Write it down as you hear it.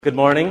Good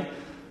morning.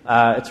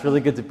 It's really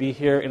good to be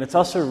here, and it's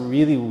also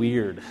really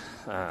weird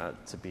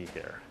to be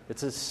here.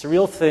 It's a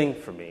surreal thing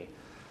for me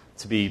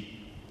to be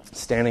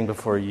standing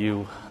before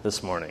you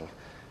this morning.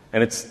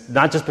 And it's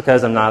not just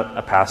because I'm not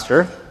a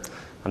pastor,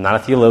 I'm not a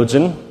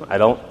theologian, I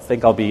don't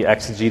think I'll be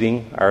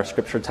exegeting our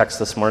scripture text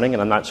this morning,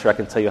 and I'm not sure I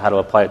can tell you how to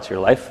apply it to your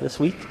life this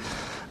week.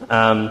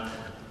 But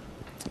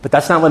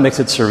that's not what makes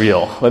it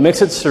surreal. What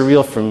makes it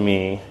surreal for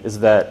me is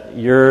that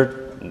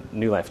you're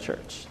New Life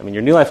Church. I mean,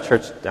 you're New Life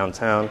Church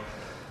downtown,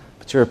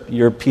 but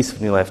you're a piece of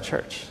New Life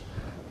Church.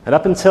 And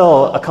up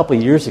until a couple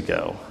of years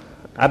ago,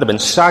 I'd have been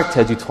shocked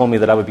had you told me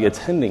that I would be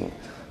attending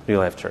New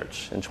Life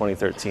Church in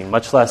 2013,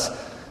 much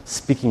less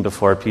speaking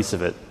before a piece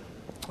of it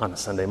on a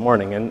Sunday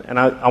morning. And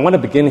I want to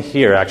begin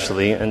here,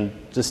 actually, and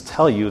just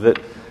tell you that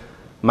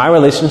my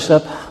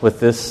relationship with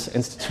this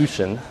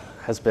institution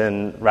has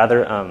been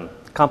rather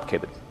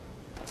complicated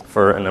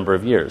for a number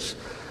of years.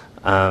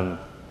 I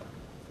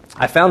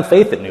found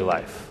faith at New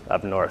Life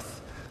up north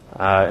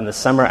in the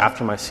summer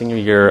after my senior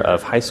year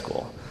of high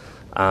school,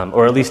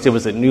 or at least it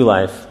was at New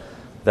Life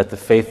that the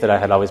faith that I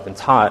had always been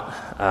taught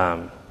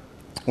I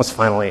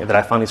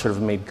finally sort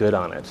of made good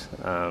on it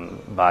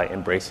by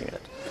embracing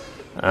it.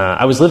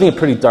 I was living a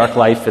pretty dark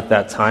life at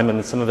that time,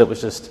 and some of it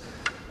was just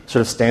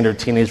sort of standard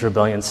teenage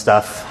rebellion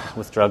stuff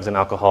with drugs and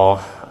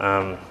alcohol.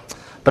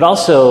 But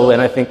also,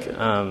 and I think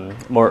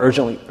more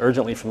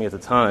urgently for me at the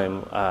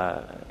time,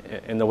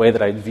 in the way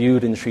that I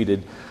viewed and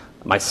treated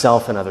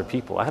myself and other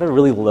people. I had a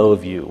really low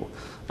view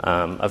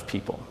of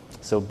people.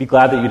 So be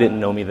glad that you didn't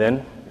know me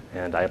then,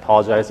 and I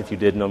apologize if you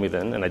did know me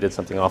then and I did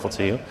something awful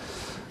to you.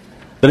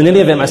 But in any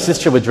event, my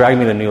sister would drag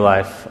me to New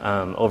Life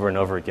over and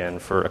over again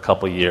for a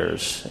couple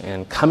years.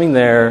 And coming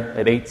there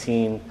at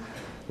 18,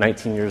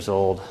 19 years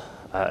old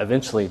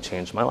eventually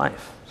changed my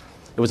life.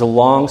 It was a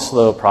long,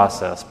 slow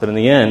process, but in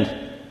the end,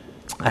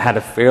 I had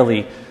a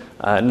fairly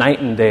night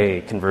and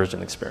day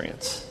conversion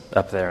experience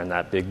up there in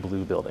that big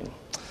blue building.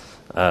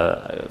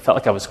 I felt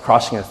like I was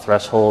crossing a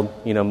threshold,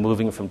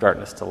 moving from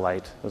darkness to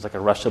light. It was like a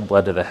rush of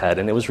blood to the head,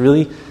 and it was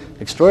really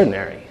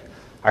extraordinary.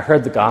 I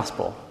heard the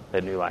gospel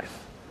at New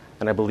Life,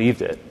 and I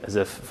believed it as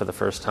if for the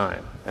first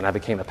time, and I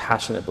became a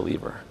passionate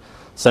believer.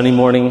 Sunday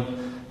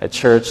morning at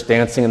church,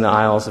 dancing in the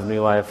aisles of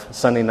New Life.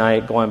 Sunday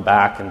night, going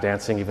back and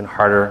dancing even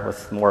harder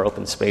with more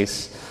open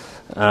space.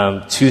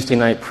 Tuesday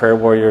night, prayer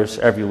warriors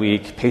every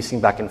week,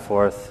 pacing back and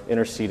forth,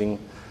 interceding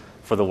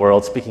for the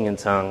world, speaking in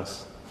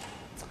tongues.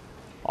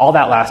 All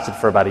that lasted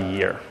for about a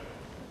year.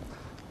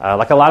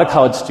 Like a lot of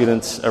college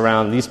students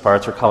around these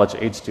parts, or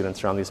college-age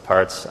students around these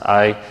parts,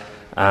 I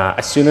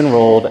soon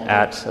enrolled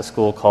at a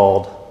school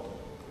called,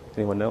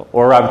 anyone know?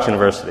 Oral Roberts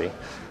University.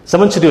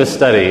 Someone should do a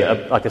study,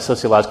 like a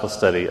sociological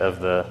study of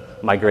the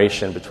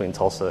migration between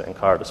Tulsa and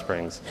Colorado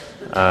Springs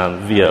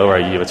via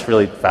ORU. It's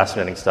really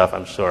fascinating stuff,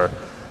 I'm sure.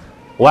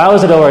 While I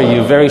was at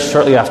ORU, very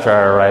shortly after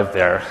I arrived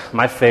there,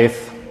 my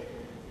faith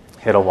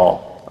hit a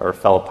wall, or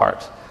fell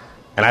apart.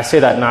 And I say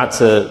that not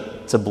to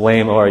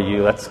blame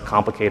ORU. That's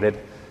complicated,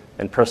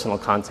 and personal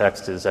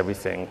context is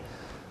everything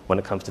when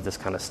it comes to this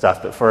kind of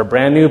stuff. But for a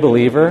brand new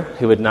believer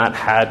who had not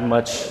had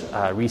much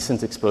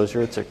recent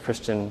exposure to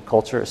Christian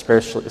culture,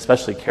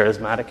 especially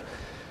charismatic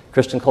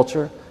Christian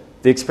culture,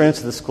 the experience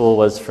of the school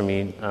was, for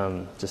me,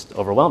 just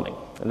overwhelming.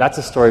 And that's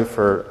a story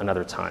for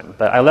another time.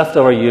 But I left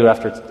ORU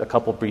after a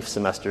couple brief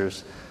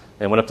semesters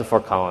and went up to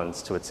Fort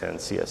Collins to attend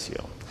CSU.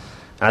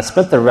 And I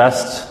spent the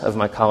rest of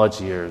my college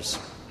years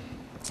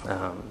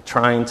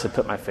trying to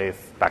put my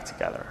faith back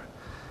together.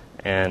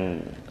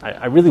 And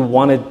I really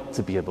wanted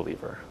to be a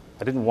believer.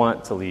 I didn't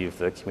want to leave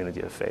the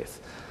community of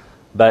faith.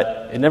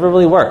 But it never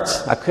really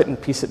worked. I couldn't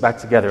piece it back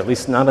together, at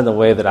least not in the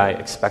way that I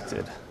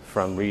expected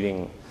from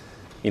reading,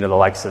 the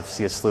likes of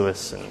C.S.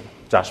 Lewis and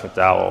Josh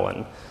McDowell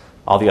and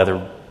all the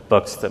other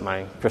books that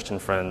my Christian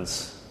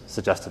friends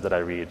suggested that I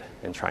read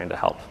in trying to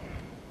help.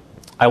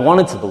 I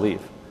wanted to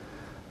believe,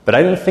 but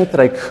I didn't think that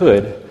I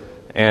could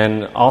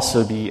and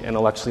also be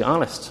intellectually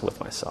honest with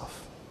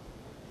myself.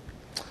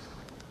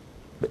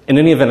 But in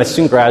any event, I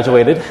soon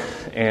graduated,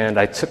 and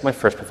I took my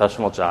first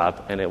professional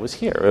job, and it was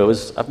here. It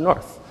was up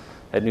north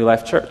at New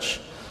Life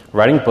Church,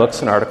 writing books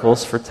and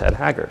articles for Ted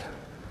Haggard.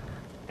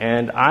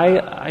 And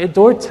I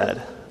adored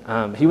Ted.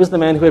 He was the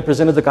man who had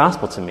presented the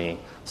gospel to me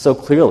so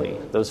clearly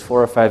those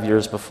 4 or 5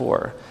 years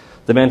before,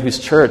 the man whose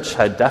church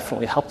had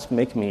definitely helped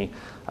make me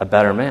a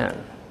better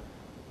man.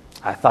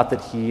 I thought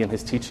that he and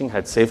his teaching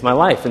had saved my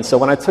life. And so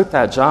when I took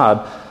that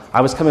job,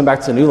 I was coming back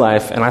to New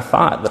Life, and I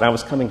thought that I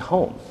was coming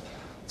home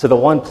to the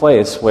one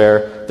place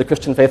where the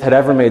Christian faith had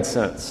ever made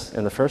sense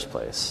in the first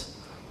place.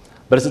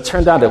 But as it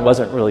turned out, it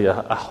wasn't really a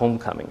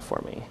homecoming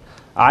for me.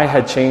 I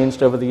had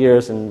changed over the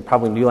years, and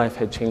probably New Life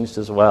had changed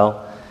as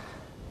well,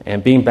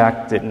 and being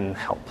back didn't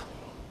help.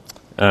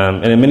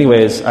 And in many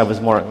ways, I was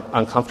more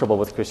uncomfortable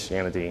with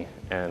Christianity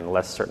and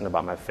less certain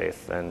about my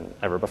faith than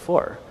ever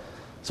before.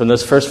 So in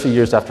those first few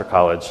years after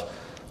college,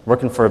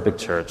 working for a big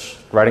church,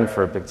 writing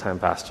for a big-time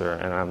pastor,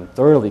 and I'm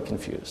thoroughly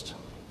confused.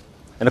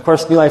 And of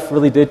course, New Life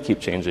really did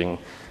keep changing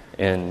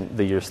in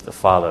the years that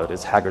followed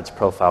as Haggard's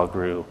profile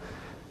grew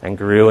and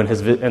grew, and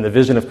the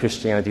vision of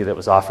Christianity that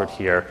was offered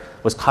here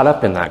was caught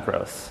up in that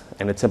growth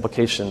and its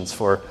implications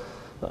for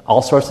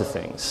all sorts of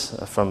things,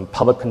 from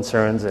public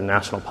concerns and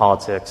national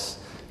politics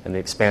and the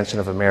expansion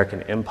of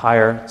American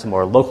empire to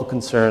more local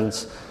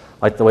concerns,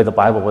 like the way the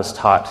Bible was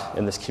taught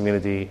in this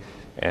community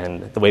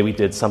and the way we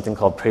did something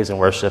called praise and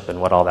worship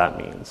and what all that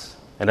means.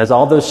 And as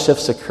all those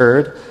shifts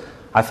occurred,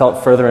 I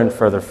felt further and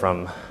further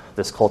from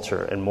this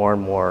culture and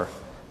more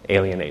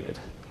alienated,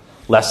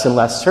 less and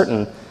less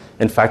certain,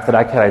 in fact, that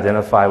I could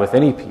identify with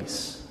any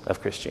piece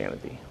of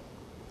Christianity.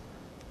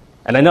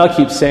 And I know I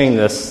keep saying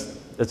this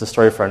as a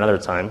story for another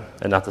time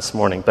and not this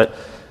morning, but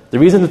the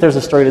reason that there's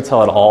a story to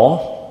tell at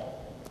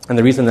all, and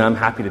the reason that I'm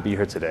happy to be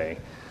here today,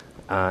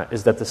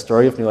 is that the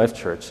story of New Life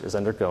Church is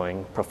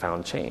undergoing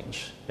profound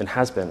change and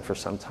has been for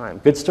some time.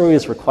 Good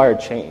stories require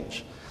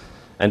change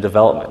and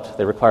development.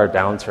 They require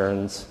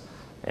downturns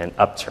and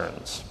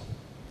upturns.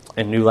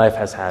 And New Life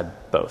has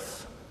had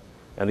both.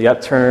 And the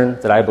upturn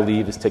that I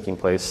believe is taking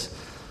place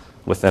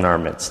within our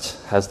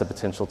midst has the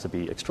potential to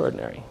be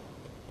extraordinary,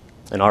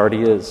 and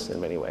already is in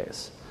many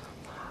ways.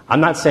 I'm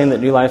not saying that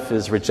New Life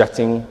is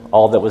rejecting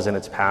all that was in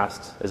its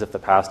past, as if the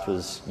past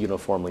was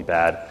uniformly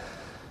bad.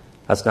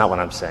 That's not what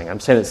I'm saying. I'm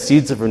saying that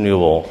seeds of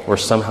renewal were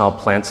somehow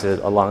planted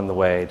along the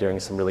way during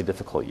some really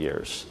difficult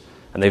years,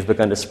 and they've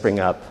begun to spring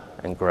up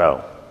and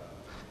grow.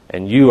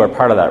 And you are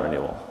part of that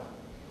renewal.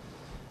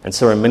 And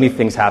so are many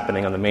things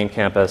happening on the main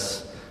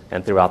campus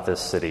and throughout this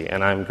city,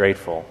 and I'm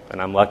grateful,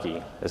 and I'm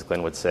lucky, as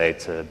Glenn would say,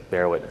 to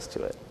bear witness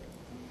to it.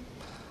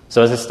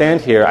 So as I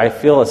stand here, I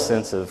feel a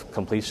sense of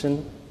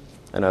completion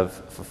and of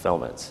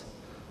fulfillment.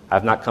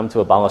 I've not come to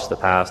abolish the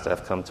past,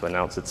 I've come to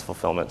announce its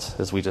fulfillment,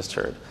 as we just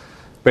heard.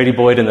 Brady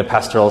Boyd and the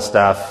pastoral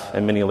staff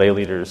and many lay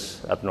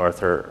leaders up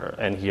north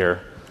and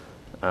here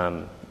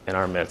in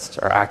our midst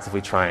are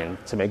actively trying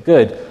to make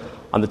good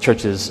on the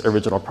church's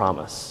original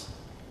promise,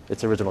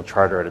 its original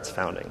charter at its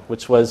founding,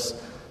 which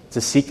was to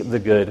seek the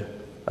good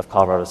of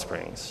Colorado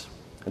Springs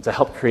and to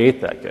help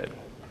create that good,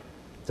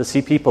 to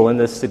see people in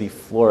this city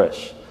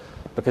flourish,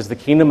 because the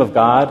kingdom of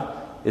God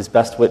is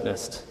best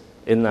witnessed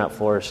in that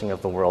flourishing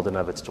of the world and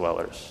of its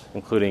dwellers,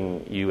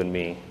 including you and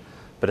me,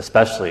 but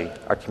especially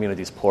our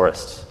community's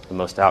poorest, the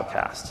most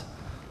outcast,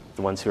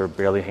 the ones who are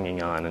barely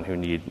hanging on and who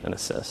need an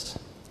assist.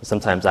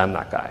 Sometimes I'm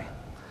that guy,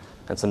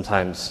 and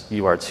sometimes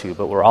you are too,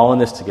 but we're all in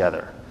this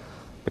together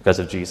because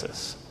of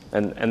Jesus.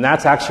 And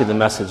that's actually the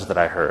message that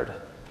I heard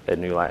at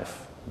New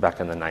Life back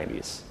in the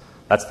 90s.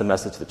 That's the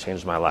message that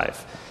changed my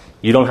life.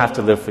 You don't have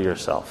to live for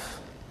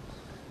yourself.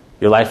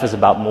 Your life is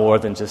about more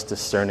than just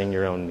discerning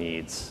your own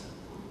needs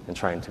and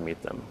trying to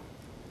meet them.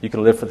 You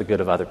can live for the good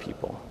of other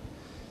people.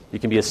 You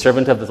can be a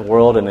servant of the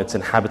world and its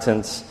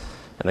inhabitants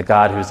and the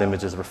God whose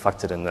image is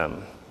reflected in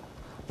them.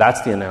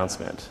 That's the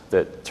announcement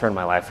that turned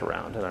my life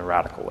around in a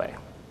radical way.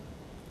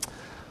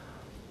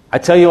 I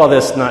tell you all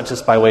this not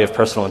just by way of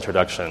personal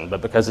introduction,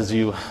 but because, as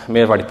you may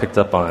have already picked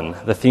up on,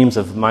 the themes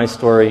of my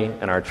story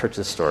and our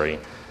church's story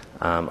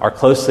are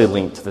closely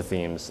linked to the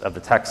themes of the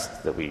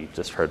text that we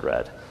just heard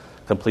read: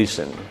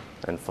 completion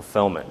and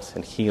fulfillment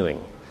and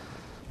healing,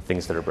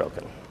 things that are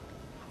broken.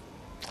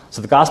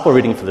 So the gospel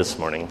reading for this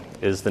morning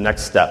is the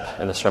next step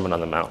in the Sermon on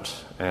the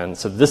Mount. And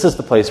so this is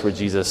the place where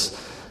Jesus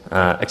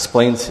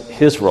explains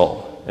his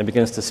role and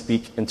begins to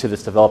speak into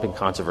this developing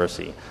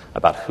controversy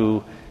about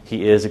who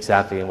he is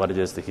exactly and what it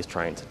is that he's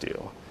trying to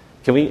do.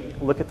 Can we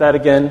look at that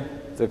again,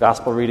 the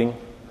gospel reading?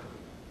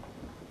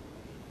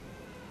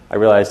 I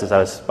realized as I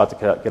was about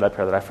to get up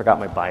here that I forgot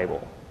my Bible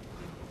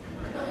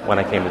when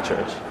I came to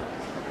church.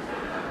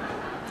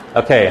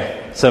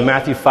 Okay, so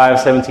Matthew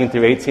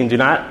 5:17-18. Do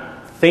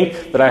not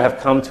think that I have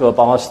come to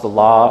abolish the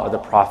law or the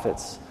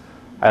prophets.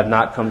 I have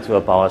not come to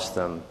abolish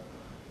them,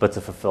 but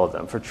to fulfill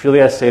them. For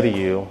truly I say to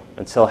you,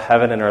 until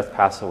heaven and earth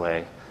pass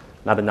away,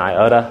 not an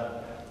iota,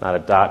 not a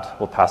dot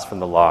will pass from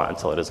the law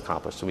until it is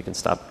accomplished. So we can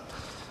stop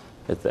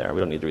it there. We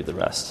don't need to read the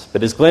rest.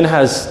 But as Glenn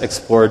has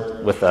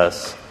explored with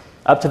us,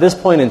 up to this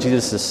point in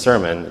Jesus'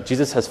 sermon,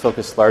 Jesus has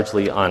focused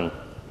largely on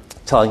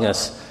telling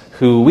us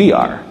who we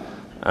are.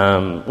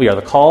 We are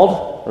the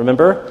called,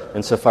 remember,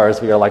 insofar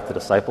as we are like the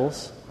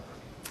disciples.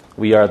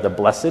 We are the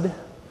blessed,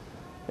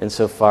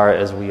 insofar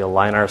as we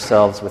align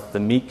ourselves with the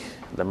meek,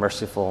 the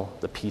merciful,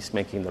 the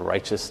peacemaking, the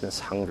righteousness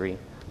hungry,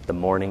 the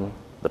mourning,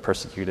 the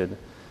persecuted.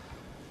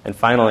 And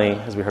finally,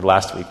 as we heard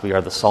last week, we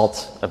are the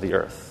salt of the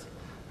earth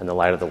and the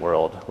light of the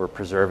world. We're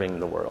preserving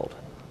the world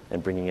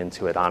and bringing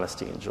into it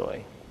honesty and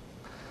joy.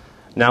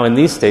 Now, in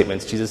these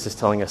statements, Jesus is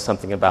telling us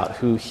something about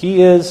who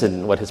he is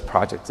and what his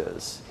project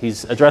is.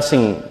 He's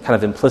addressing kind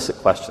of implicit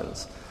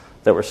questions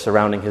that were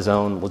surrounding his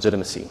own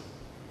legitimacy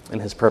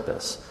and his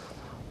purpose.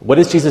 What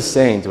is Jesus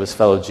saying to his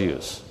fellow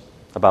Jews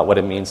about what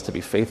it means to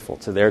be faithful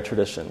to their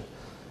tradition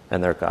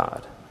and their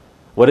God?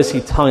 What is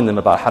he telling them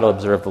about how to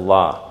observe the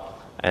law?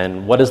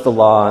 And what is the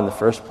law in the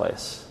first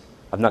place?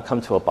 I've not come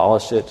to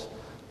abolish it,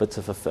 but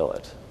to fulfill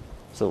it.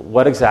 So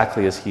what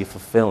exactly is he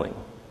fulfilling?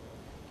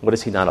 What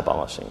is he not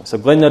abolishing? So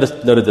Glenn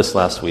noted this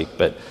last week,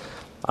 but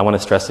I want to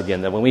stress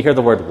again that when we hear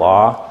the word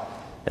law,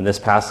 in this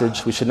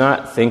passage, we should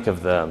not think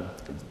of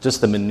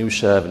just the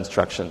minutiae of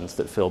instructions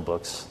that fill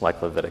books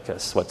like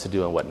Leviticus, what to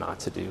do and what not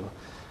to do.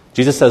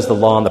 Jesus says the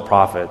law and the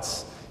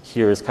prophets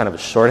here is kind of a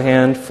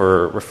shorthand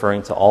for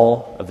referring to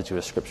all of the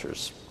Jewish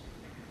scriptures,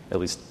 at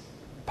least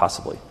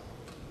possibly.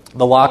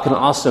 The law can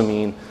also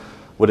mean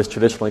what is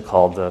traditionally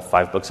called the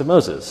 5 books of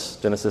Moses: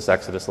 Genesis,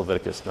 Exodus,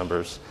 Leviticus,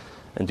 Numbers,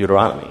 and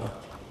Deuteronomy.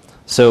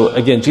 So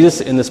again,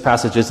 Jesus in this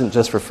passage isn't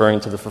just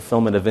referring to the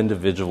fulfillment of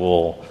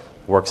individual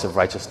works of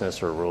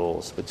righteousness or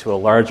rules, but to a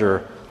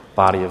larger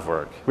body of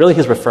work. Really,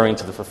 he's referring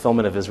to the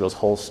fulfillment of Israel's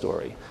whole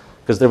story,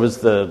 because there was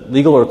the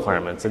legal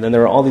requirements, and then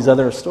there are all these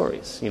other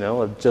stories,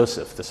 of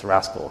Joseph, this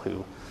rascal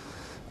who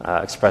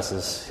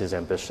expresses his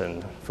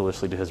ambition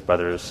foolishly to his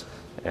brothers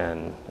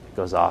and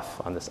goes off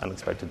on this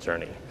unexpected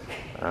journey.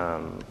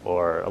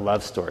 Or a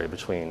love story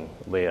between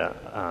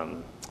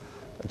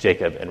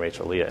Jacob and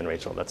Rachel. Leah and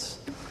Rachel, that's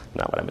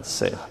not what I meant to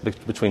say.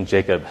 Between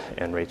Jacob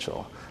and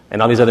Rachel.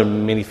 And all these other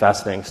many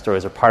fascinating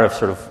stories are part of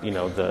sort of,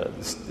 the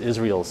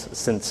Israel's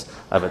sense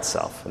of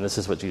itself. And this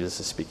is what Jesus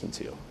is speaking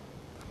to.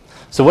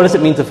 So what does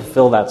it mean to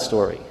fulfill that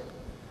story?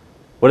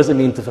 What does it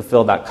mean to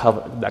fulfill that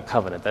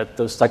covenant,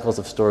 those cycles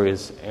of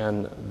stories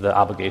and the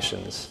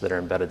obligations that are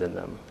embedded in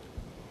them?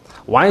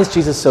 Why is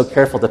Jesus so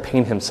careful to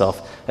paint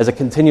himself as a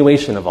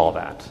continuation of all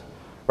that,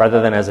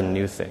 rather than as a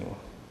new thing?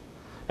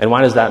 And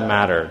why does that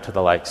matter to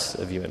the likes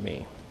of you and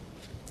me?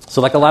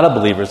 So like a lot of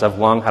believers, I've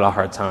long had a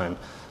hard time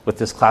with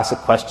this classic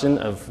question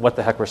of what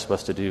the heck we're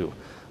supposed to do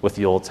with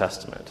the Old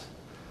Testament.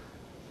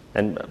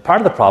 And part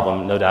of the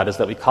problem, no doubt, is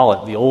that we call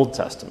it the Old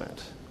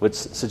Testament, which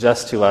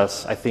suggests to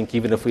us, I think,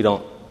 even if we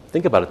don't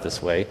think about it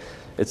this way,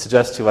 it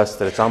suggests to us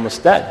that it's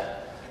almost dead,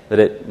 that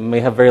it may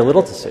have very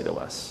little to say to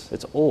us.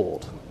 It's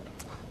old.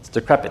 It's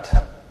decrepit.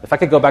 If I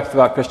could go back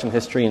throughout Christian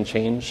history and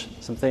change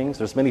some things,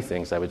 there's many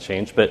things I would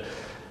change, but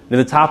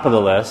near the top of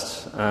the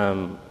list,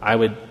 I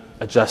would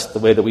adjust the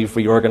way that we've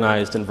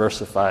reorganized and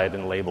versified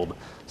and labeled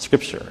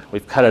Scripture.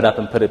 We've cut it up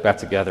and put it back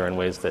together in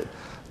ways that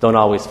don't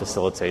always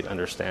facilitate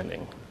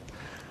understanding.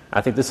 I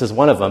think this is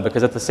one of them,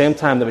 because at the same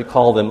time that we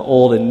call them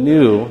Old and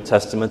New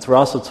Testaments, we're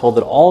also told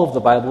that all of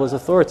the Bible is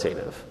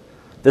authoritative.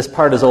 This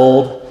part is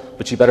old,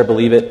 but you better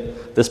believe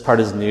it. This part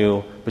is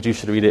new, but you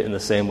should read it in the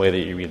same way that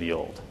you read the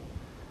Old.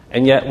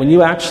 And yet, when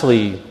you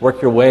actually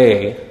work your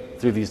way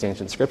through these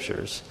ancient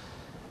Scriptures,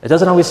 it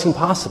doesn't always seem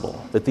possible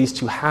that these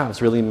two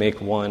halves really make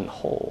one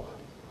whole.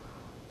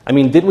 I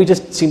mean, didn't we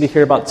just seem to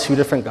hear about 2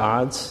 different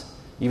gods,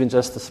 even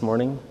just this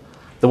morning?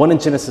 The one in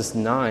Genesis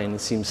 9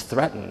 seems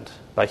threatened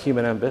by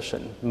human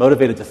ambition,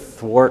 motivated to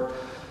thwart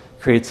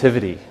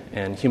creativity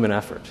and human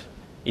effort,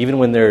 even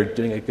when they're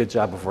doing a good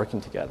job of working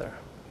together.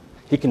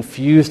 He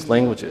confused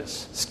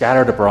languages,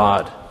 scattered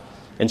abroad,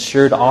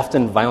 ensured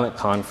often violent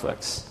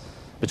conflicts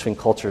between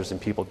cultures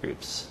and people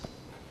groups.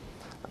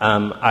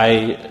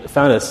 I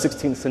found a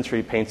 16th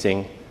century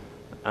painting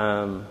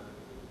of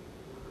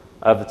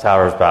the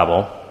Tower of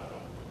Babel.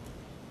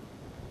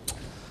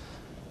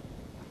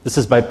 This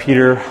is by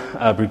Peter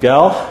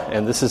Bruegel,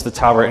 and this is the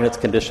tower in its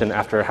condition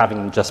after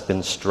having just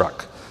been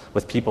struck,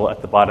 with people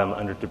at the bottom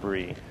under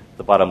debris,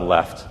 the bottom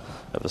left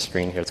of the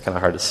screen here. It's kind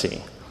of hard to see.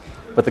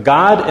 But the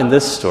God in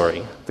this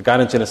story, the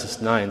God in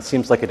Genesis 9,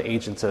 seems like an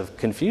agent of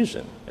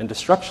confusion and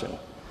destruction.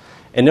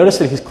 And notice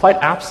that he's quite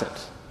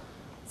absent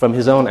from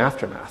his own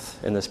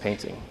aftermath in this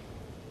painting.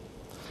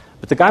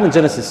 But the God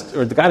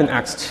in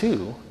Acts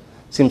 2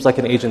 seems like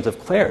an agent of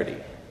clarity.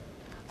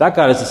 That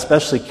God is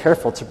especially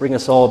careful to bring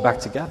us all back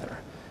together,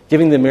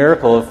 giving the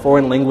miracle of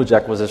foreign language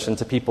acquisition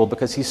to people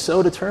because he's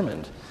so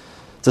determined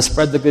to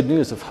spread the good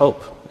news of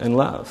hope and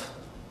love.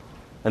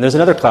 And there's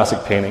another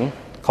classic painting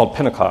called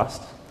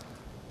Pentecost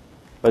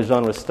by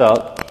Jean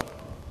Ristel.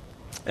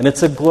 And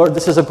this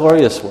is a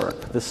glorious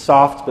work, this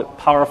soft but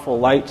powerful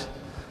light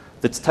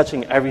that's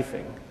touching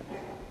everything.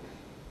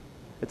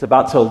 It's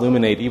about to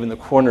illuminate even the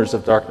corners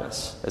of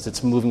darkness as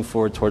it's moving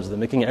forward towards them,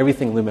 making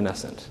everything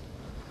luminescent.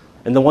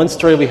 In the one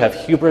story, we have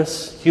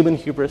human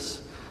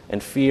hubris,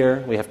 and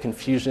fear. We have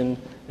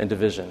confusion and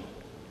division.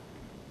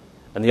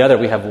 And the other,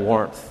 we have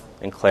warmth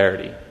and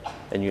clarity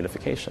and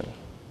unification.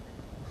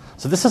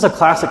 So this is a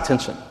classic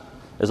tension,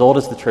 as old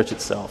as the church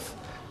itself.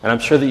 And I'm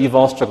sure that you've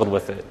all struggled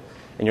with it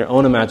in your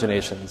own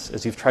imaginations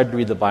as you've tried to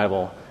read the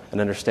Bible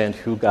and understand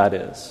who God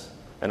is.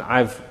 And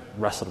I've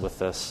wrestled with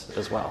this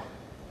as well.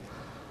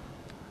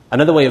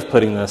 Another way of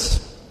putting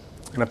this,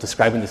 and of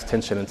describing this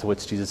tension into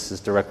which Jesus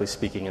is directly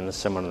speaking in the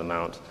Sermon on the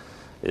Mount,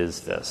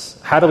 is this.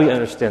 How do we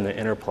understand the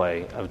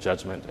interplay of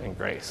judgment and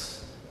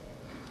grace?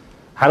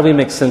 How do we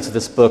make sense of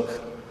this book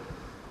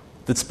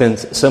that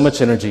spends so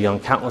much energy on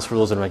countless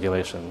rules and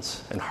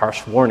regulations and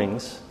harsh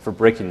warnings for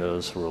breaking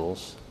those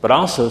rules, but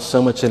also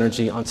so much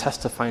energy on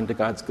testifying to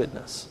God's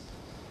goodness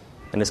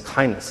and his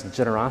kindness and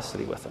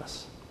generosity with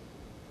us?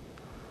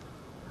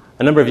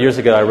 A number of years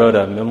ago, I wrote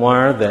a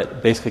memoir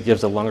that basically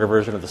gives a longer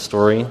version of the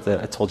story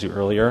that I told you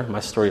earlier, my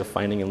story of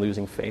finding and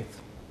losing faith.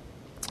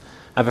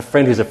 I have a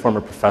friend who's a former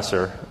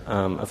professor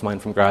of mine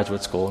from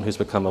graduate school and who's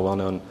become a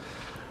well-known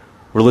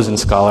religion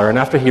scholar. And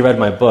after he read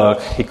my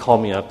book, he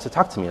called me up to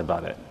talk to me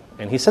about it.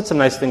 And he said some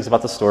nice things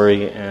about the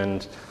story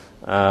and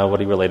what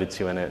he related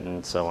to in it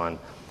and so on.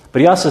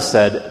 But he also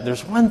said,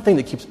 there's one thing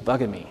that keeps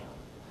bugging me.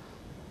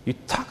 You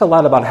talk a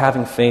lot about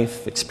having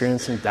faith,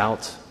 experiencing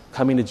doubt,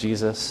 coming to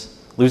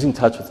Jesus, losing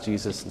touch with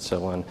Jesus, and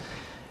so on.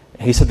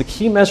 And he said the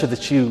key measure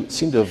that you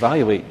seem to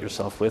evaluate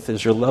yourself with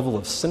is your level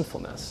of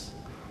sinfulness.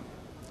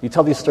 You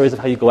tell these stories of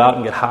how you go out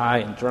and get high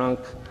and drunk,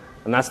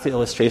 and that's the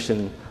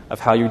illustration of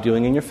how you're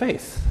doing in your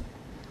faith.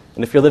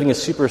 And if you're living a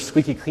super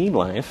squeaky clean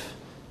life,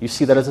 you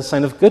see that as a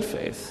sign of good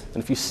faith.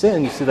 And if you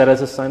sin, you see that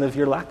as a sign of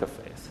your lack of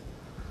faith.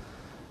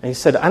 And he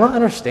said, I don't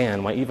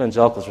understand why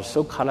evangelicals are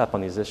so caught up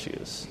on these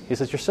issues. He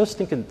says, you're so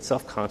stinking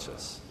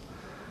self-conscious.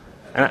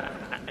 And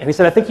he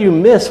said, I think you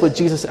miss what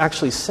Jesus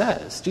actually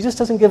says. Jesus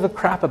doesn't give a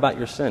crap about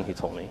your sin, he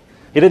told me.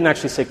 He didn't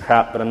actually say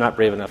crap, but I'm not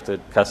brave enough to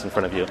cuss in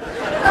front of you.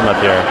 Come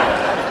up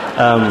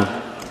here.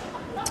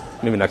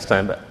 Maybe next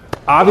time. But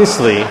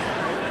obviously,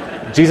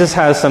 Jesus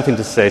has something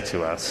to say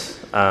to us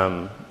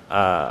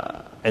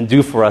and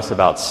do for us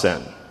about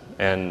sin.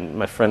 And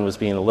my friend was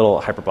being a little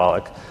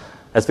hyperbolic.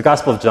 As the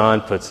Gospel of John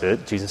puts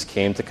it, Jesus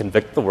came to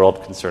convict the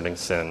world concerning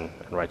sin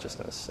and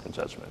righteousness and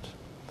judgment.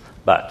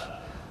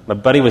 But my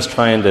buddy was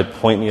trying to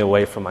point me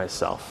away from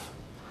myself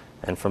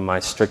and from my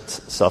strict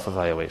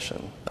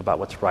self-evaluation about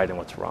what's right and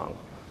what's wrong,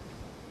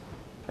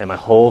 and my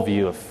whole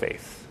view of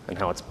faith and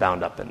how it's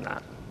bound up in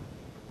that.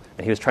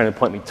 And he was trying to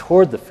point me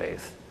toward the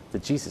faith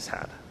that Jesus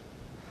had.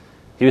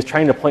 He was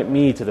trying to point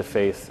me to the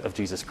faith of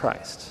Jesus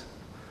Christ,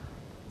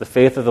 the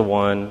faith of the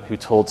one who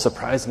told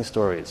surprising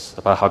stories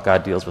about how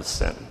God deals with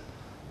sin,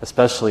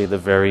 especially the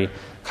very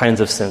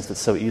kinds of sins that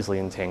so easily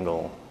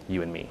entangle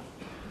you and me.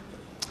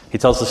 He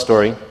tells the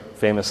story,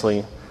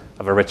 famously,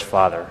 of a rich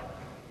father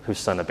whose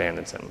son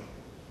abandons him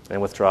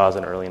and withdraws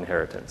an early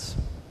inheritance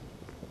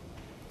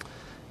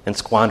and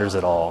squanders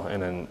it all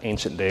in an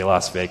ancient day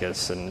Las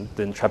Vegas, and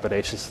then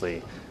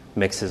trepidatiously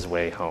makes his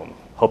way home,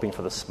 hoping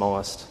for the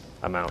smallest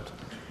amount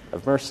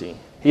of mercy.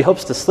 He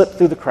hopes to slip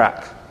through the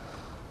crack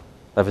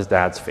of his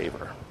dad's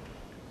favor.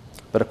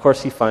 But of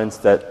course he finds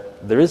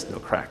that there is no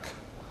crack,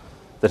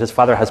 that his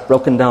father has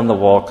broken down the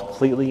wall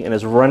completely and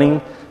is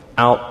running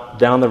out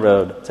down the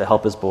road to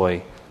help his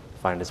boy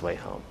find his way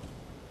home.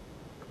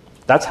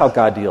 That's how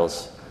God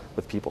deals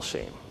with people's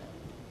shame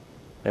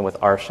and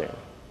with our shame.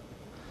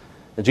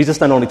 And Jesus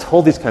not only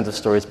told these kinds of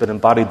stories, but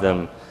embodied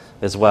them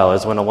as well,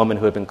 as when a woman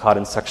who had been caught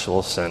in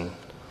sexual sin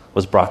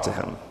was brought to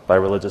him by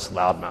religious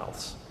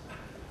loudmouths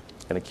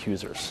and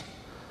accusers.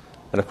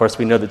 And of course,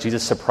 we know that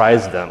Jesus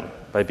surprised them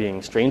by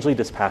being strangely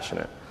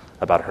dispassionate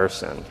about her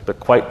sin, but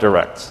quite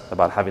direct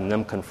about having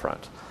them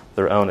confront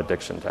their own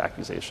addiction to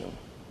accusation.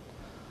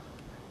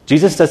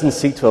 Jesus doesn't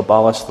seek to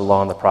abolish the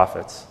law and the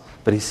prophets,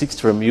 but he seeks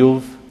to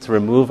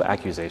remove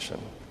accusation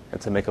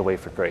and to make a way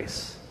for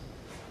grace.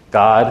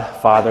 God,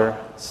 Father,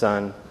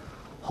 Son,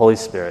 Holy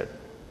Spirit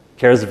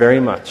cares very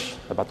much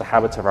about the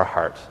habits of our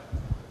heart.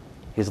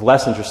 He's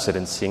less interested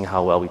in seeing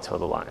how well we toe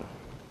the line.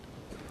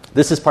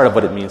 This is part of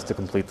what it means to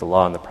complete the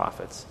law and the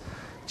prophets.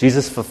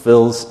 Jesus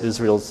fulfills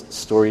Israel's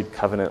storied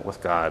covenant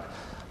with God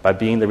by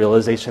being the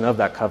realization of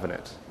that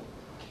covenant,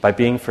 by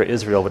being for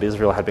Israel what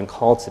Israel had been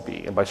called to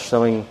be, and by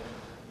showing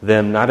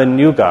them not a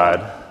new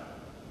God,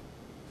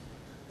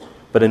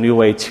 but a new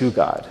way to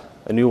God,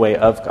 a new way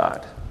of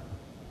God,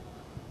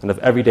 and of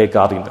everyday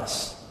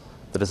godliness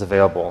that is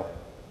available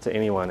to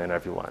anyone and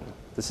everyone.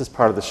 This is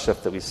part of the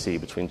shift that we see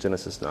between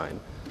Genesis 9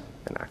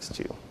 and Acts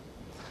 2.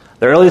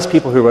 The earliest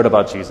people who wrote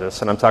about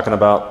Jesus, and I'm talking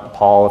about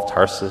Paul of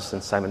Tarsus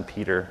and Simon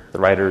Peter, the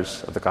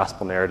writers of the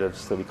gospel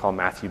narratives that we call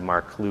Matthew,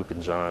 Mark, Luke,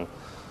 and John,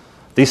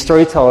 these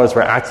storytellers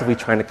were actively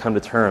trying to come to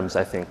terms,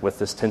 I think, with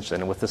this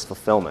tension and with this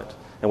fulfillment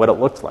and what it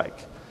looked like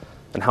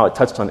and how it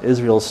touched on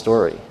Israel's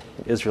story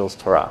and Israel's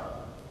Torah.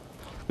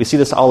 We see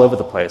this all over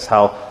the place,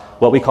 how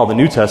what we call the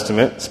New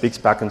Testament speaks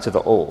back into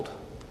the Old,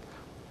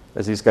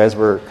 as these guys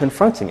were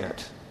confronting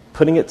it,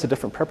 putting it to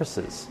different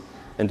purposes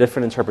and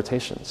different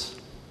interpretations.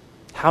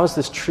 How is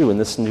this true in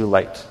this new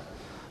light?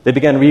 They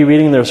began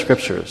rereading their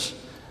scriptures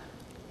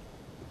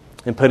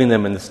and putting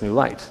them in this new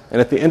light. And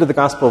at the end of the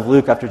Gospel of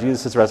Luke, after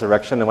Jesus'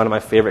 resurrection, and one of my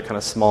favorite kind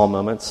of small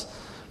moments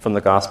from the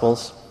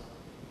Gospels,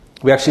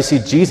 we actually see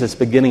Jesus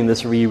beginning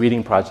this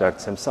rereading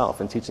project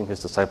himself and teaching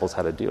his disciples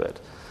how to do it.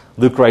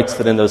 Luke writes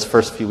that in those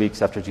first few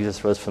weeks after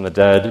Jesus rose from the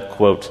dead,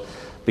 quote,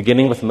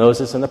 beginning with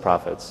Moses and the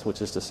prophets,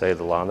 which is to say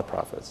the law and the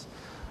prophets,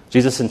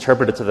 Jesus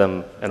interpreted to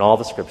them in all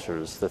the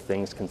scriptures the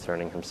things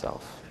concerning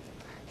himself.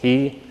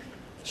 He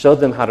showed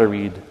them how to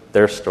read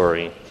their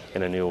story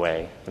in a new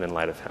way and in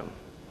light of him.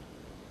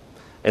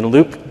 And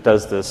Luke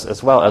does this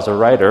as well as a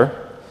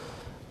writer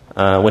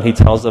when he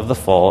tells of the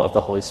fall of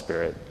the Holy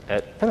Spirit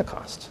at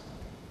Pentecost.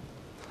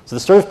 So the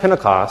story of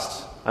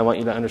Pentecost, I want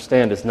you to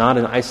understand, is not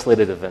an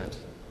isolated event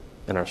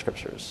in our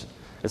scriptures.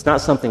 It's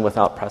not something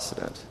without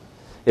precedent.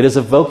 It is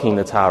evoking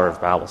the Tower of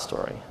Babel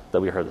story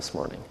that we heard this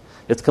morning.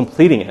 It's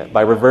completing it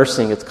by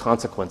reversing its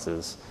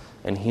consequences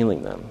and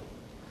healing them.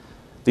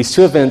 These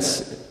two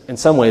events, in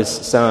some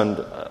ways,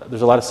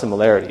 there's a lot of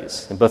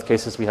similarities. In both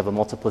cases, we have a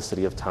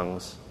multiplicity of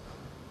tongues,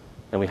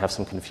 and we have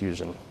some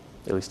confusion,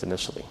 at least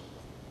initially.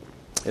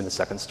 in the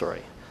second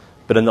story.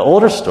 But in the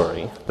older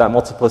story, that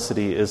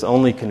multiplicity is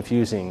only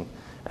confusing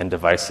and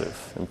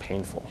divisive and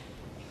painful.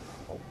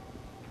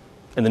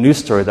 In the new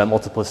story, that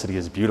multiplicity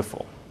is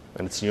beautiful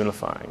and it's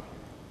unifying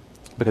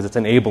because it's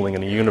enabling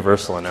in a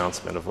universal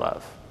announcement of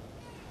love.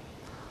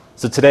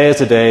 So today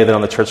is a day that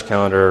on the church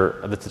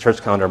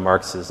calendar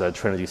marks as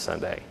Trinity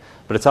Sunday,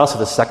 but it's also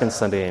the second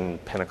Sunday in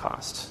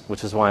Pentecost,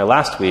 which is why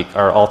last week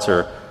our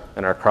altar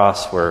and our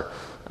cross were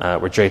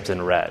draped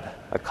in red,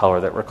 a color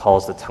that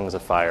recalls the tongues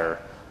of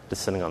fire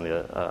descending on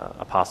the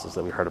apostles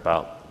that we heard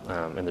about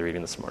in the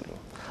reading this morning.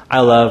 I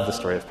love the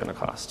story of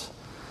Pentecost,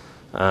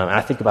 and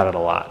I think about it a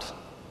lot.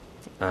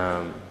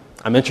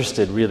 I'm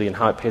interested really in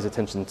how it pays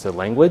attention to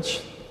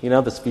language,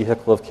 this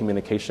vehicle of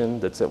communication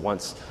that's at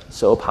once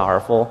so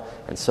powerful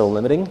and so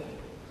limiting.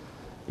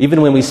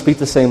 Even when we speak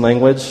the same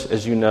language,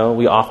 as you know,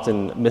 we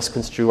often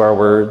misconstrue our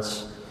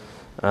words.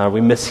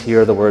 We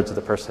mishear the words of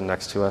the person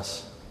next to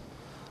us.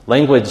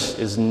 Language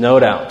is no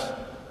doubt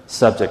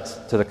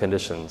subject to the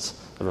conditions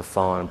of a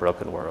fallen and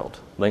broken world.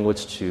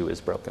 Language, too, is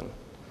broken.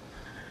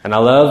 And I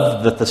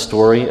love that the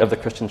story of the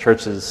Christian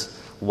church's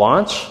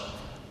launch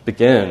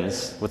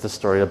begins with a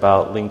story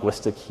about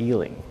linguistic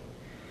healing,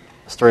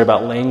 a story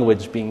about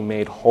language being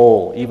made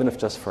whole, even if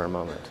just for a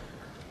moment,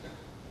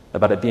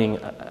 about it being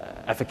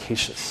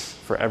efficacious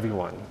for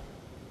everyone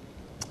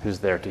who's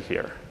there to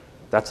hear.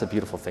 That's a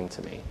beautiful thing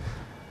to me.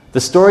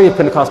 The story of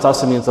Pentecost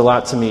also means a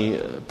lot to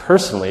me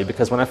personally,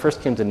 because when I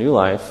first came to New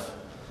Life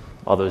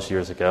all those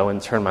years ago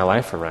and turned my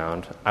life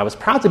around, I was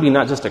proud to be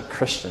not just a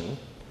Christian,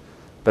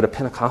 but a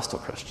Pentecostal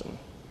Christian.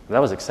 And that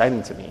was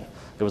exciting to me.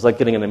 It was like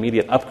getting an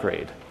immediate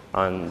upgrade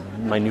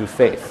on my new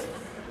faith.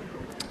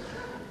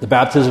 The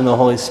baptism of the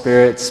Holy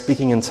Spirit,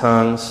 speaking in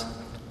tongues,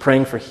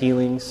 praying for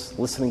healings,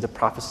 listening to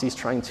prophecies,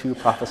 trying to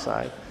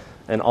prophesy,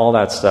 and all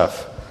that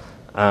stuff.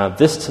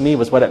 This, to me,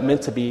 was what it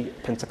meant to be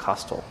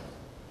Pentecostal.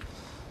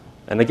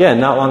 And again,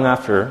 not long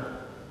after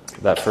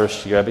that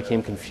first year, I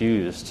became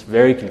confused,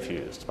 very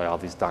confused by all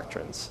these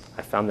doctrines.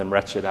 I found them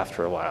wretched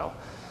after a while.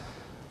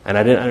 And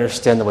I didn't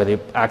understand the way they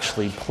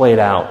actually played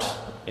out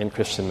in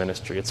Christian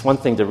ministry. It's one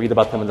thing to read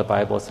about them in the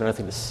Bible, it's another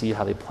thing to see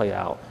how they play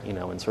out, in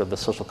sort of the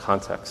social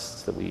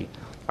contexts that we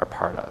are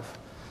part of.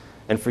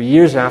 And for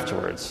years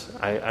afterwards,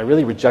 I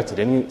really rejected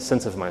any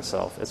sense of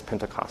myself as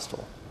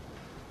Pentecostal.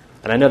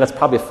 And I know that's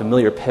probably a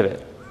familiar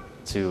pivot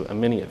to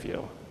many of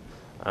you.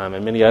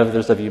 And many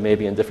others of you may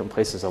be in different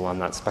places along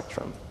that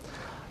spectrum.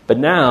 But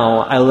now,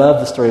 I love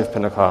the story of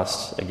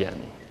Pentecost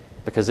again,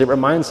 because it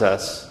reminds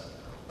us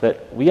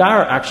that we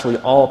are actually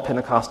all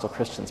Pentecostal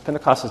Christians.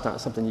 Pentecost is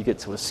not something you get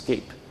to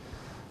escape,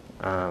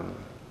 no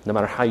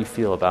matter how you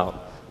feel about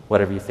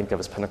whatever you think of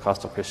as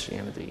Pentecostal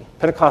Christianity.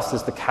 Pentecost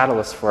is the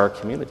catalyst for our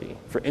community,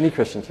 for any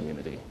Christian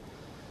community.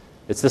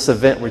 It's this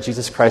event where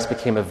Jesus Christ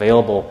became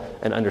available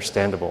and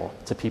understandable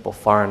to people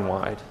far and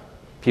wide,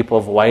 people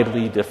of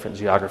widely different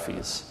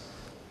geographies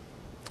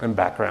and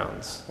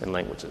backgrounds and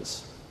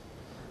languages.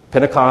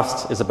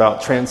 Pentecost is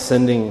about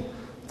transcending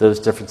those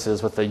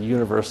differences with a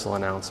universal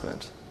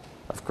announcement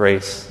of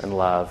grace and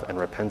love and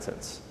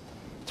repentance,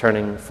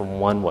 turning from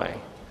one way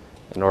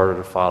in order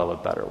to follow a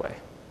better way.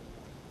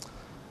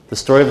 The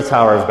story of the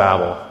Tower of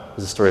Babel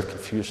is a story of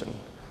confusion.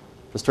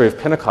 The story of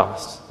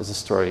Pentecost is a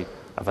story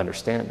of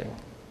understanding.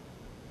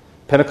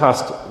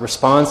 Pentecost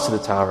responds to the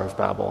Tower of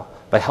Babel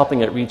by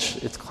helping it reach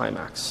its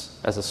climax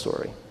as a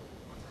story.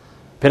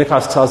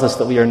 Pentecost tells us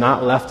that we are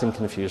not left in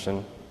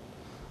confusion.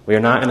 We are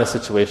not in a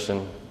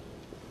situation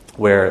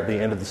where the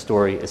end of the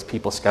story is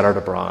people scattered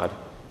abroad,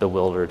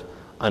 bewildered,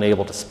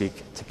 unable to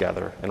speak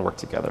together and work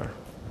together.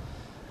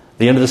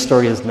 The end of the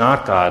story is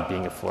not God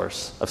being a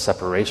force of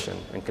separation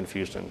and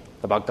confusion,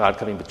 about God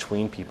coming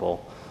between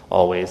people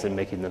always and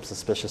making them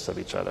suspicious of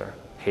each other,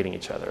 hating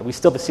each other. We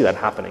still see that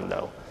happening,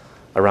 though,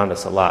 around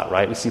us a lot,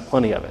 right? We see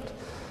plenty of it,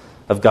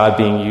 of God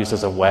being used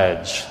as a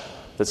wedge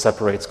that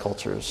separates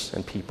cultures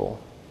and people,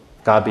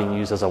 God being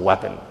used as a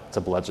weapon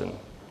to bludgeon,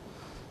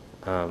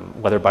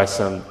 whether by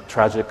some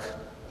tragic,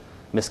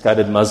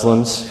 misguided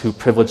Muslims who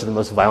privilege the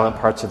most violent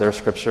parts of their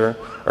scripture,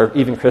 or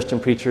even Christian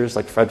preachers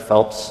like Fred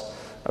Phelps,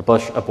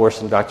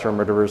 abortion doctor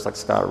murderers like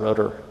Scott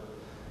Roeder,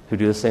 who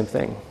do the same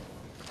thing.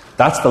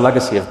 That's the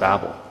legacy of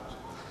Babel.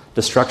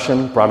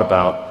 Destruction brought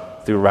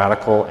about through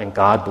radical and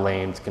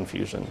God-blamed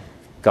confusion,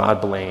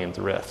 God-blamed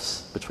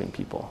rifts between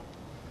people.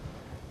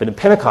 But in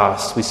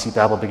Pentecost, we see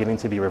Babel beginning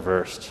to be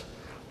reversed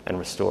and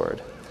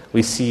restored.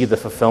 We see the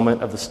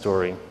fulfillment of the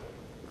story,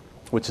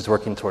 which is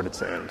working toward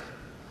its end.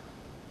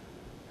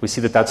 We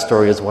see that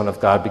story is one of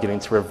God beginning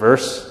to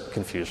reverse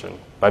confusion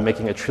by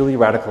making a truly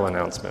radical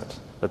announcement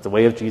that the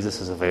way of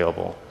Jesus is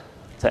available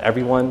to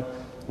everyone,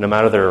 no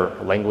matter their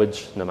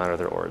language, no matter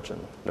their origin,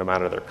 no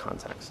matter their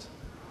context.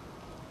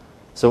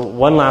 So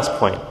one last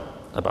point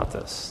about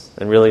this,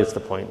 and really it's the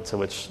point to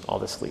which all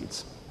this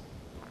leads.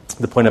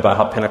 The point about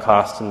how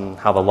Pentecost and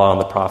how the law and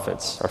the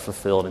prophets are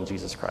fulfilled in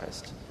Jesus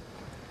Christ.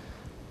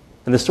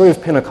 In the story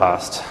of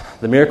Pentecost,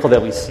 the miracle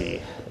that we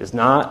see is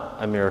not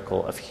a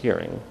miracle of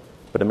hearing,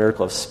 but a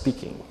miracle of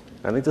speaking.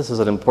 I think this is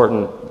an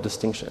important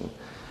distinction.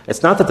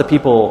 It's not that the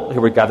people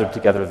who were gathered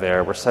together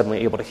there were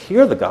suddenly able to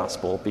hear the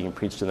gospel being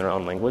preached in their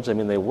own language. I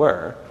mean, they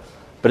were.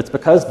 But it's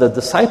because the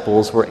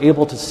disciples were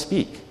able to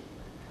speak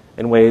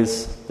in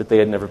ways that they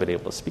had never been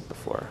able to speak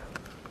before.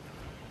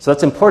 So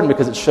that's important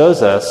because it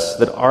shows us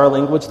that our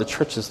language, the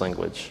church's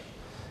language,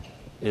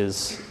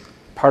 is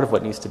part of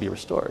what needs to be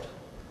restored.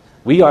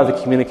 We are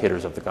the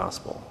communicators of the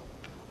gospel.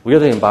 We are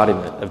the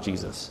embodiment of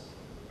Jesus.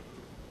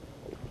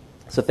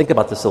 So think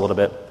about this a little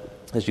bit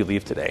as you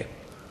leave today.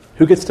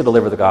 Who gets to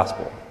deliver the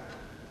gospel?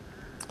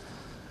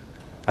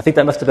 I think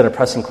that must have been a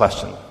pressing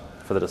question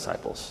for the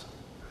disciples.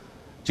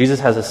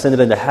 Jesus has ascended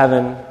into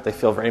heaven. They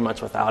feel very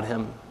much without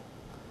him.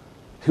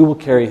 Who will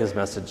carry his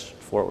message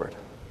forward?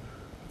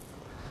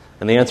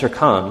 And the answer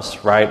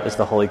comes right as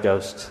the Holy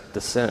Ghost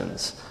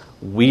descends.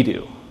 We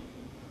do.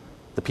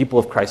 The people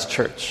of Christ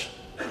Church.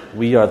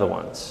 We are the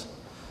ones.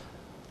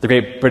 The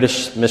great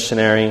British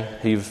missionary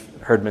who you've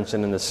heard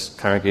mentioned in this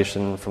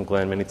congregation from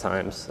Glenn many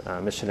times,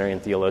 a missionary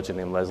and theologian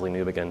named Leslie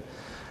Newbigin,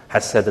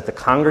 has said that the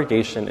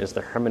congregation is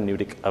the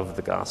hermeneutic of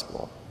the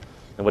gospel.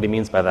 And what he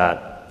means by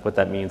that, what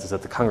that means is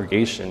that the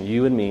congregation,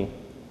 you and me,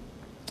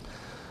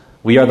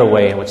 we are the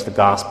way in which the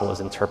gospel is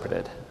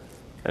interpreted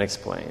and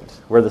explained.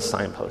 We're the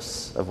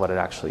signposts of what it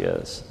actually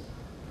is.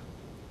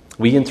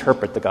 We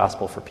interpret the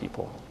gospel for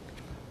people.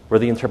 We're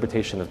the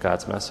interpretation of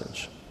God's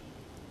message.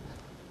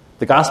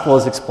 The gospel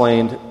is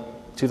explained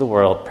to the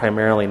world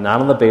primarily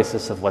not on the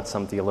basis of what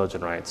some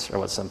theologian writes or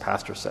what some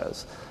pastor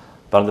says,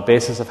 but on the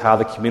basis of how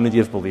the community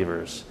of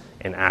believers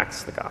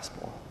enacts the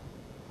gospel.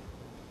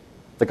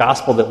 The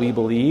gospel that we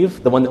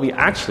believe, the one that we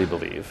actually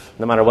believe,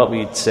 no matter what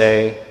we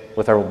say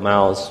with our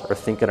mouths or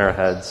think in our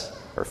heads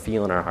or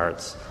feel in our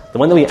hearts, the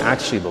one that we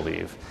actually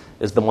believe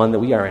is the one that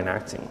we are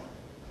enacting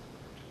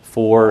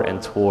for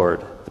and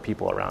toward the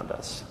people around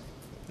us.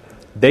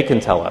 They can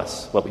tell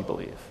us what we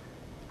believe.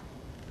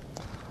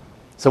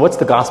 So what's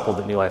the gospel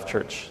that New Life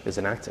Church is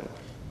enacting?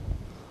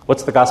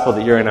 What's the gospel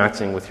that you're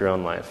enacting with your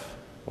own life?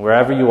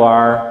 Wherever you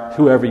are,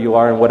 whoever you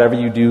are, and whatever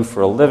you do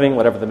for a living,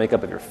 whatever the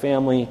makeup of your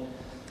family,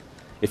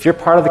 if you're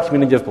part of the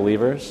community of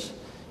believers,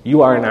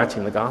 you are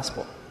enacting the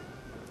gospel.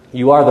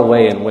 You are the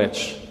way in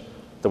which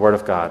the Word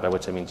of God, by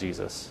which I mean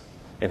Jesus,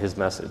 and his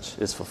message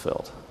is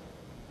fulfilled.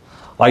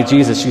 Like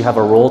Jesus, you have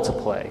a role to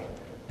play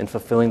in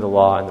fulfilling the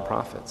law and the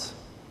prophets,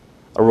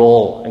 a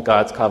role in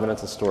God's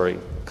covenantal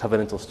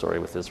story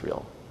with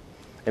Israel.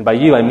 And by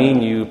you, I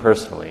mean you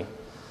personally,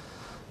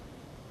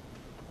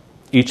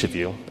 each of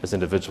you as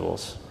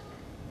individuals.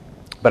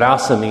 But I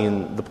also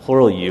mean the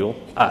plural you,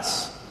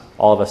 us,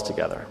 all of us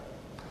together.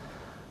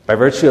 By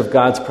virtue of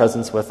God's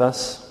presence with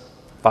us,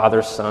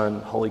 Father,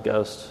 Son, Holy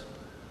Ghost,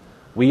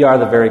 we are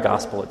the very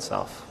gospel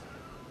itself.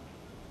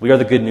 We are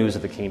the good news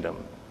of the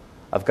kingdom,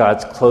 of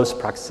God's close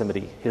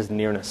proximity, his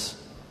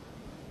nearness,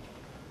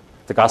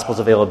 the gospel's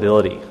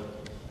availability,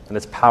 and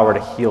its power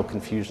to heal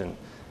confusion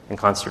and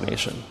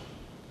consternation.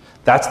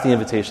 That's the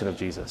invitation of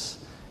Jesus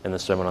in the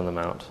Sermon on the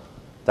Mount.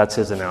 That's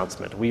his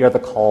announcement. We are the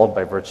called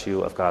by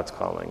virtue of God's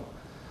calling.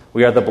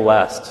 We are the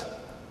blessed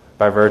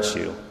by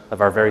virtue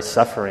of our very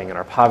suffering and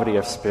our poverty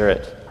of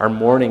spirit, our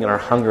mourning and our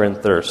hunger and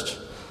thirst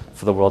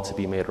for the world to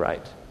be made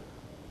right.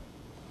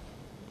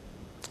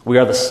 We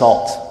are the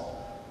salt,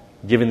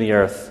 giving the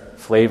earth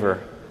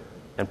flavor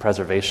and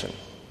preservation.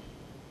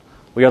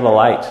 We are the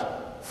light,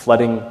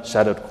 flooding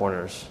shadowed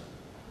corners.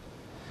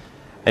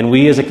 And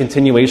we, as a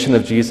continuation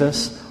of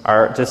Jesus,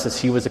 are just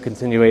as he was a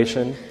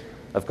continuation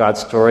of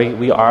God's story,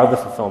 we are the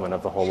fulfillment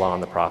of the whole law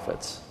and the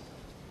prophets.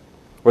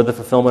 We're the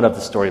fulfillment of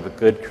the story of a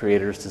good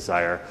creator's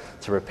desire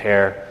to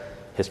repair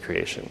his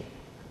creation,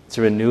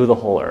 to renew the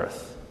whole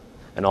earth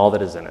and all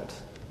that is in it,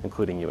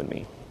 including you and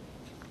me.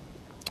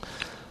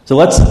 So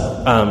let's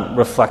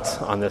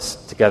reflect on this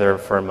together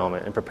for a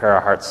moment and prepare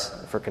our hearts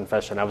for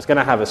confession. I was going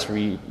to have us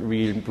read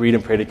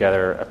and pray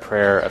together a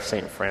prayer of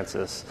St.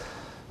 Francis,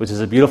 which is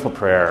a beautiful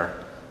prayer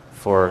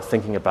for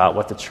thinking about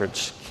what the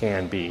church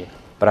can be.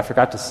 But I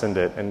forgot to send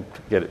it and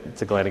get it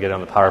to Glenn to get it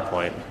on the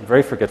PowerPoint. I'm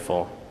very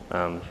forgetful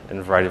in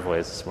a variety of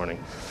ways this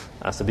morning.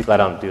 So be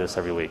glad I don't do this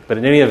every week. But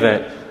in any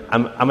event,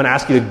 I'm going to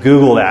ask you to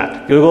Google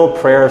that. Google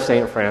Prayer of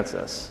St.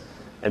 Francis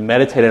and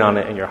meditate on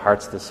it in your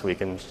hearts this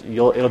week. And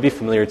it'll be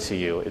familiar to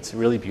you. It's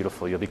really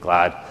beautiful. You'll be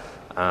glad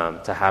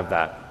to have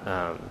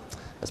that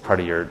as part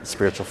of your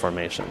spiritual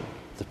formation.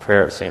 The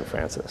Prayer of St.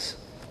 Francis.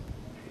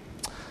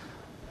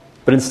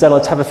 But instead,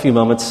 let's have a few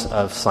moments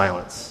of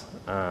silence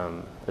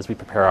as we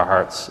prepare our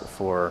hearts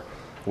for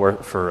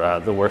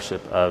the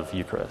worship of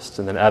Eucharist.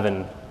 And then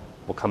Evan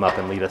will come up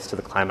and lead us to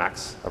the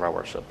climax of our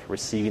worship,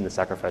 receiving the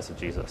sacrifice of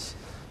Jesus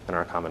in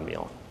our common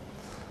meal.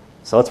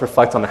 So let's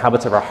reflect on the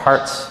habits of our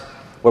hearts,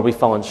 where we've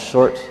fallen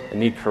short and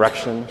need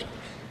correction,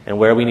 and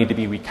where we need to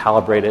be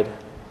recalibrated,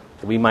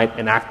 that we might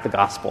enact the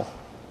gospel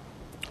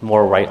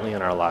more rightly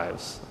in our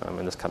lives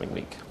in this coming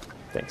week.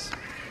 Thanks.